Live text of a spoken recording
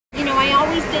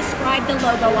always describe the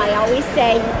logo. I always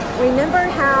say, remember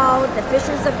how the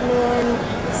Fishers of Men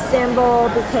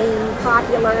symbol became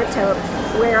popular to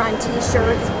wear on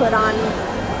t-shirts, put on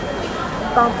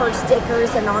bumper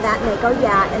stickers and all that, and they go,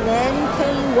 yeah. And then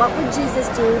came What Would Jesus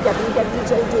Do,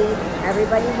 WWJD.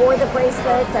 Everybody wore the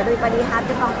bracelets, everybody had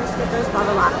the bumper stickers, blah,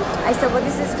 blah, blah. I said, well,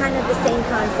 this is kind of the same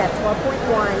concept,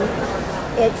 12.1.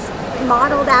 It's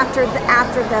modeled after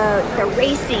the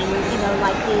racing, you know,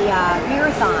 like the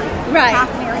marathon, right?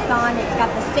 Half marathon. It's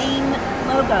got the same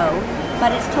logo,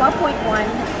 but it's 12.1,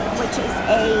 which is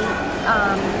a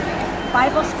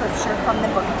Bible scripture from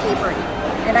the book of Hebrew.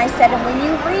 And I said, and when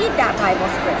you read that Bible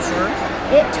scripture,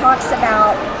 it talks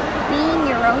about being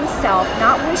your own self,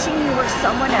 not wishing you were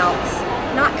someone else,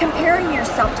 not comparing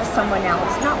yourself to someone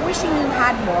else, not wishing you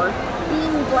had more,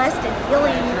 being blessed and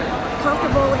feeling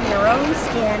comfortable in your own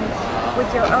skin, with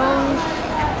your own,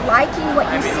 liking what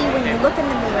you see when you look in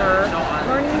the mirror,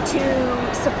 learning to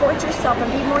support yourself and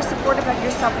be more supportive of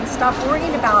yourself and stop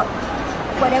worrying about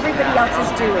what everybody else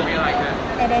is doing.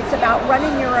 And it's about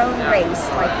running your own race,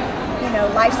 like, you know,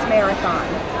 life's marathon,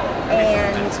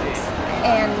 and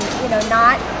you know,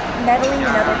 not meddling in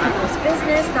other people's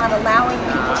business, not allowing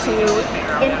people to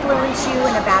influence you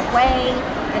in a bad way.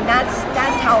 And that's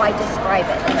how I describe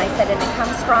it. And I said, and it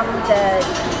comes from the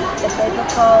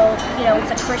biblical, you know,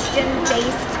 it's a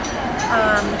Christian-based,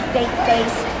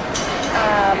 faith-based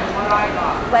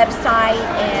website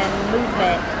and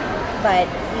movement. But,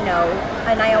 you know,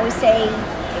 and I always say,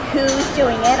 who's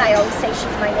doing it? I always say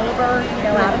she's my neighbor, you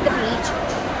know, out at the beach.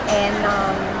 And,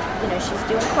 you know, she's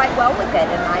doing quite well with it.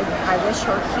 And I wish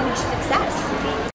her huge success.